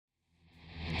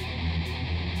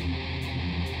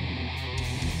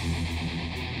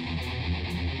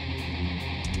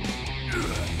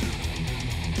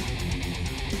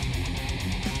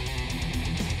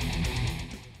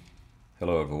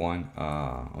Hello everyone.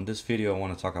 On this video, I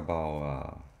want to talk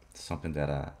about something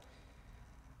that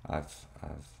I've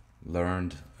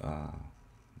learned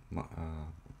my,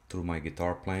 through my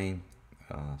guitar playing.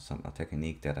 A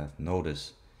technique that I've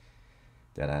noticed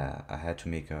that I had to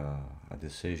make a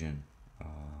decision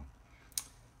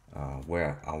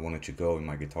where I wanted to go in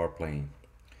my guitar playing.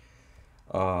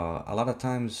 A lot of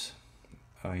times,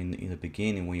 in the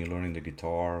beginning, when you're learning the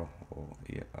guitar, or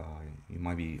you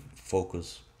might be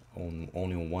focused on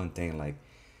only on one thing. Like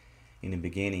in the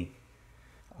beginning,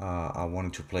 I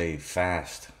wanted to play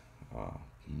fast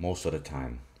most of the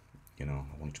time. I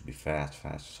wanted to be fast.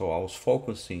 So I was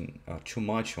focusing too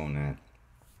much on that,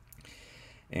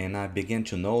 and I began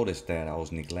to notice that I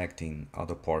was neglecting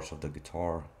other parts of the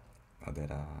guitar that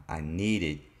I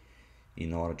needed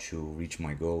in order to reach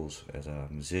my goals as a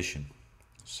musician.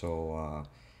 So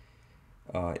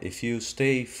if you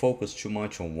stay focused too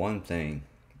much on one thing,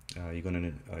 you're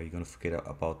gonna forget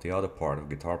about the other part of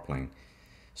guitar playing.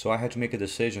 So I had to make a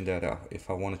decision that if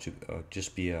I wanted to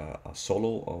just be a solo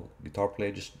or guitar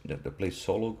player, just that plays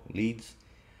solo leads,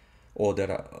 or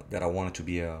that I wanted to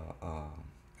be a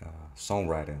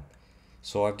songwriter.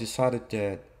 So I've decided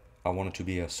that I wanted to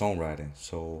be a songwriter.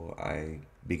 So I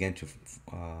began to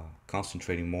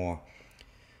concentrating more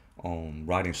on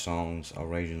writing songs,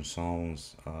 arranging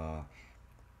songs,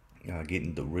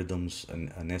 getting the rhythms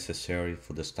necessary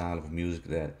for the style of music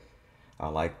that I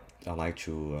like. I like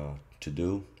to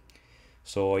do.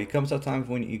 So it comes at times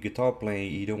when you guitar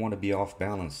playing, you don't want to be off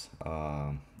balance.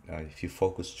 If you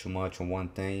focus too much on one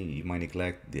thing, you might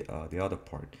neglect the other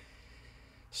part.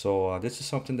 So this is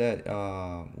something that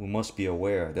we must be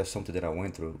aware. That's something that I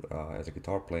went through as a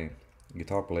guitar player.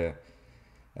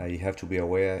 You have to be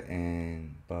aware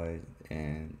and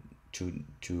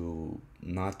to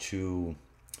not to.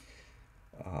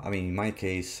 I mean, in my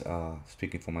case,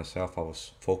 speaking for myself, I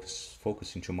was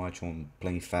focusing too much on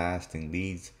playing fast and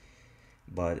leads,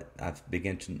 but I've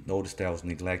begun to notice that I was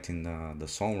neglecting the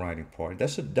songwriting part.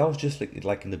 That was just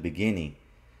like in the beginning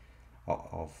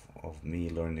of me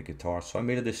learning the guitar. So I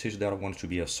made a decision that I wanted to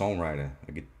be a songwriter,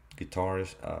 a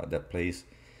guitarist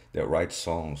that writes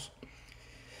songs.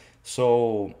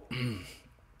 So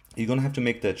you're gonna have to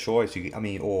make that choice. I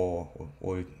mean, or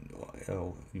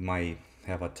you might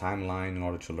have a timeline in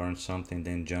order to learn something,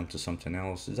 then jump to something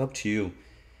else. It's up to you.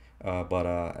 But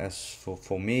as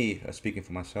for me, speaking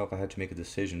for myself, I had to make a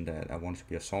decision that I wanted to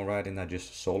be a songwriter, not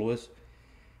just a soloist.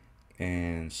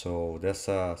 And so that's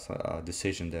a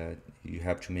decision that you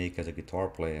have to make as a guitar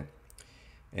player.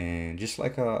 And just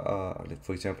like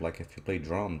for example, like if you play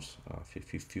drums,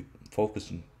 if you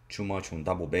focus too much on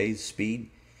double bass speed,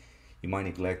 you might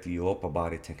neglect your upper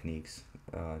body techniques.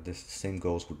 This same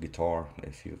goes with guitar.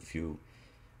 If you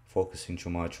focusing too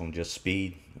much on just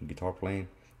speed guitar playing,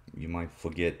 you might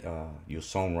forget your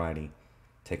songwriting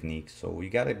techniques. So you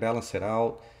gotta balance it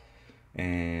out.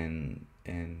 And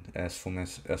as for my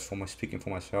speaking for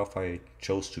myself, I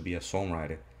chose to be a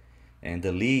songwriter, and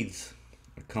the leads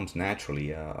comes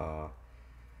naturally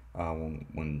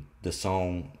when the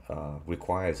song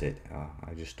requires it.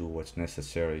 I just do what's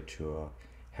necessary to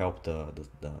help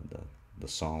the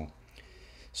song.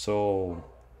 So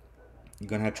you're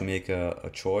gonna have to make a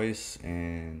choice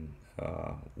and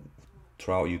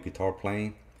throughout your guitar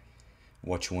playing,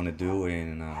 what you want to do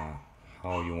and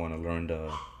how you want to learn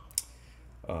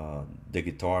the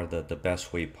guitar the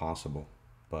best way possible.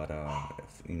 But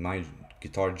in my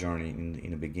guitar journey in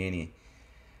the beginning,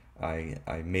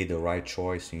 I made the right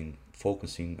choice in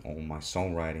focusing on my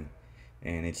songwriting,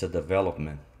 and it's a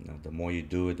development. The more you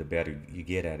do it, the better you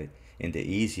get at it, and the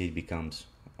easier it becomes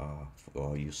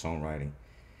for your songwriting.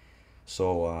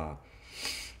 So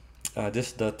this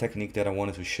is the technique that I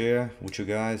wanted to share with you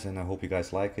guys, and I hope you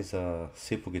guys like. It's a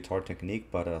simple guitar technique,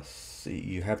 but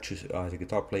you have to, as a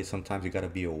guitar player, sometimes you gotta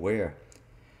be aware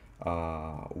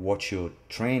what you're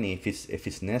training, if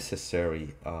it's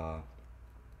necessary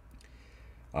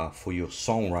for your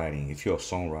songwriting, if you're a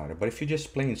songwriter. But if you're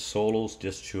just playing solos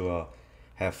just to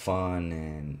have fun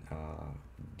and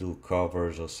do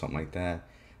covers or something like that,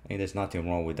 I mean, there's nothing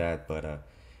wrong with that. But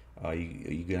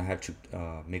you're gonna have to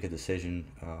make a decision.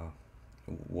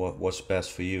 What's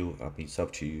best for you? I mean, it's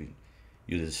up to you,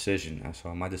 your decision. And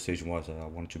so my decision was I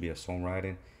wanted to be a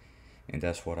songwriter, and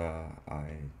that's what I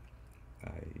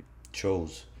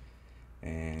chose.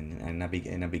 And I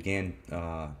began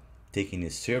taking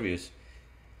it serious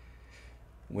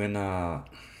when I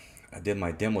did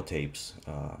my demo tapes.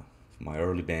 My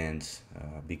early bands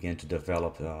began to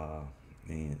develop the,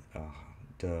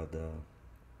 the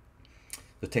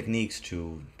the techniques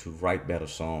to write better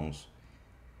songs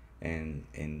and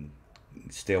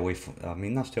stay away from, I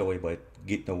mean, not stay away, but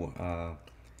get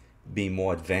being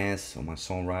more advanced on my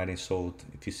songwriting. So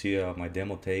if you see my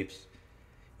demo tapes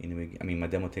my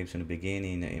demo tapes in the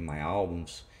beginning in my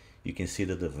albums, you can see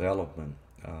the development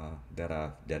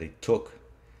that it took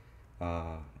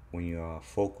uh, when you are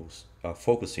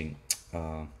focusing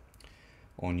uh,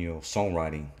 on your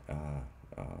songwriting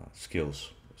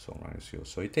skills.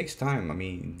 So it takes time. I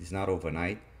mean, it's not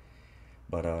overnight,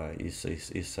 but it's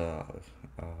a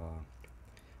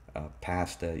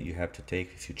path that you have to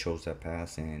take if you chose that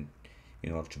path, and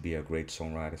in order to be a great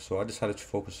songwriter. So I decided to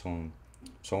focus on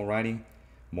songwriting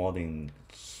more than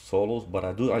solos, but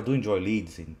I do enjoy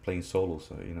leads and playing solos.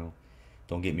 So,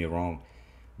 don't get me wrong.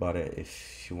 But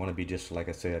if you want to be just like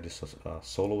I said, just a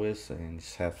soloist and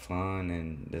just have fun,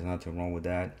 and there's nothing wrong with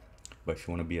that. But if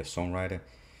you want to be a songwriter,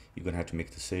 you're gonna have to make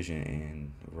a decision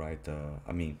and write.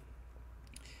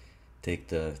 Take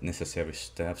the necessary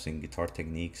steps and guitar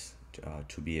techniques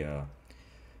to be a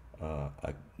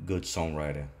good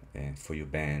songwriter and for your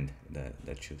band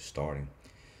that you're starting.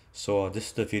 So this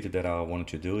is the video that I wanted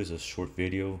to do. Is a short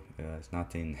video. It's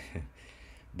nothing,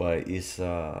 but it's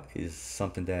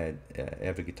something that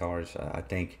every guitarist I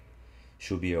think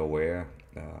should be aware.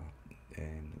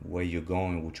 And where you're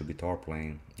going with your guitar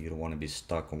playing, you don't want to be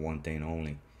stuck on one thing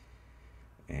only,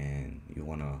 and you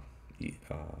want to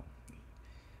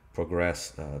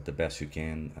progress the best you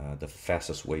can, the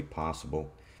fastest way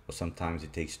possible. But sometimes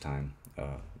it takes time,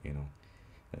 you know,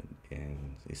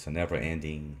 and it's a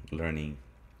never-ending learning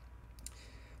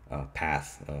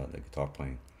path, the guitar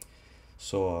playing.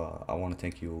 So I want to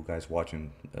thank you guys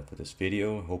watching for this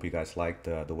video. Hope you guys liked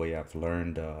the way I've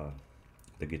learned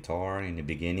the guitar in the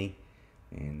beginning,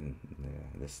 and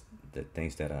the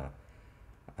things that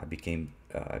I became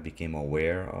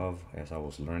aware of as I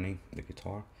was learning the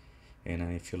guitar.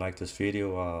 And if you like this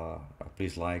video,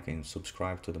 please like and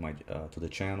subscribe to the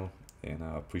channel. And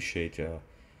I appreciate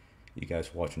you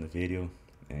guys watching the video.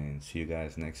 And see you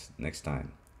guys next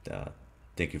time.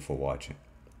 Thank you for watching.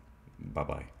 Bye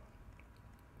bye.